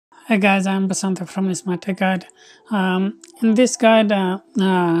Hi guys, I'm Basanta from Smart Tech Guide. In this guide,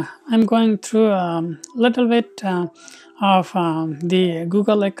 I'm going through a little bit of the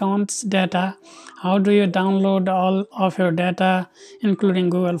Google accounts data. How do you download all of your data, including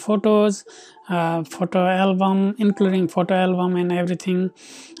Google Photos, photo album, including photo album and everything,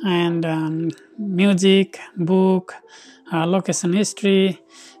 and music, book, location history.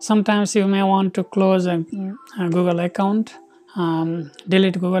 Sometimes you may want to close a Google account.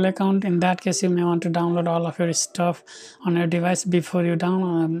 Delete Google account. In that case, you may want to download all of your stuff on your device before you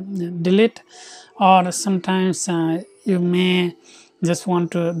delete, or sometimes you may just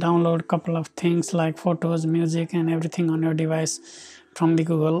want to download a couple of things like photos, music and everything on your device from the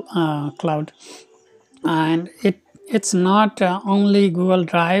Google cloud. And it's not only Google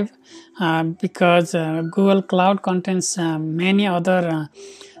Drive, because Google Cloud contains many other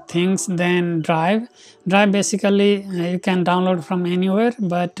things than Drive. Drive basically you can download from anywhere,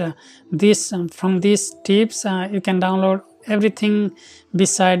 but from these tips you can download everything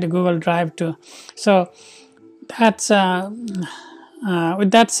beside Google Drive too. So that's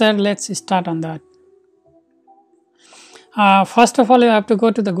with that said, let's start on that. First of all, you have to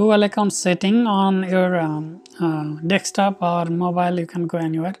go to the Google account setting on your desktop or mobile. You can go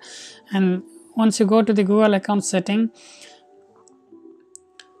anywhere, and once you go to the Google account setting,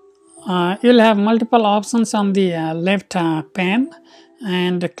 you'll have multiple options on the left pane,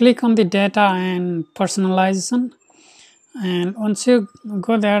 and click on the data and personalization. And once you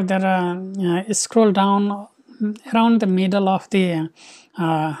go there, scroll down around the middle of the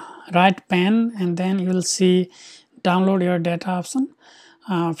right pane, and then you will see download your data option.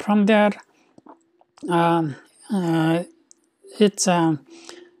 From there, it's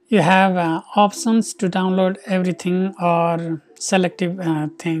you have options to download everything or selective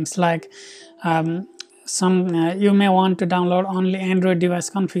things like you may want to download only Android device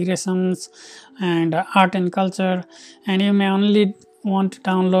configurations and art and culture, and you may only want to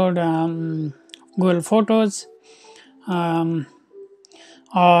download Google Photos or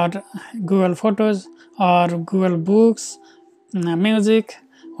Google Books, music,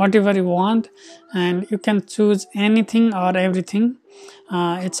 whatever you want, and you can choose anything or everything.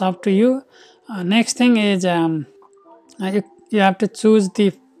 It's up to you. Next thing is you have to choose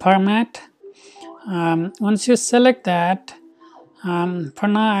the format. Once you select that, for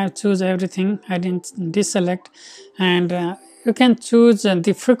now I choose everything, I didn't deselect, and you can choose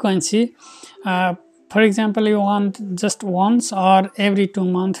the frequency. For example, you want just once or every 2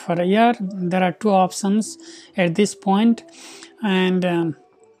 months for a year. There are two options at this point, and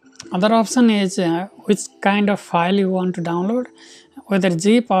other option is which kind of file you want to download, whether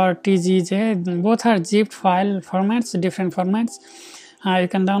zip or TGJ. Both are zip file formats, different formats. You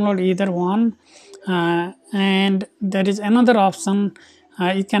can download either one, and there is another option.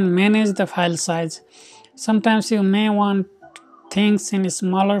 You can manage the file size. Sometimes you may want things in a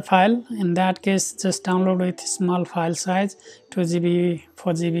smaller file. In that case, just download with small file size, 2 GB,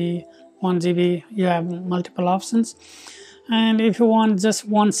 4 GB, 1 GB. You have multiple options. And if you want just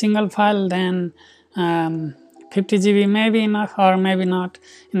one single file, then 50 GB may be enough or maybe not.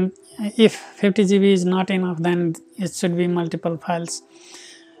 If 50 GB is not enough, then it should be multiple files.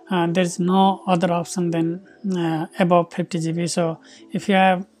 There is no other option than above 50 GB. So if you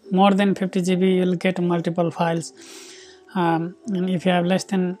have more than 50 GB, you will get multiple files. And if you have less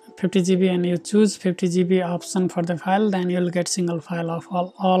than 50 GB and you choose 50 GB option for the file, then you will get single file of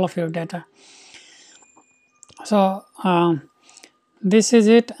all of your data. So this is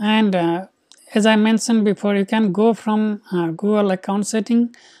it. And as I mentioned before, you can go from Google account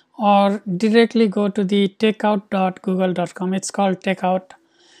setting or directly go to the takeout.google.com. It's called takeout,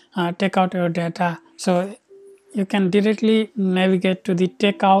 take out your data. So you can directly navigate to the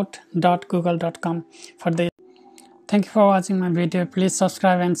takeout.google.com for the. Thank you for watching my video. Please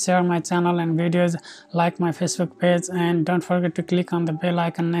subscribe and share my channel and videos, like my Facebook page, and don't forget to click on the bell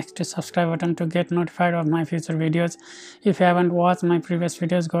icon next to subscribe button to get notified of my future videos. If you haven't watched my previous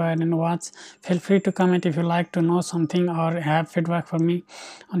videos, go ahead and watch. Feel free to comment if you like to know something or have feedback for me.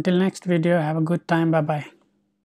 Until next video, have a good time. Bye bye.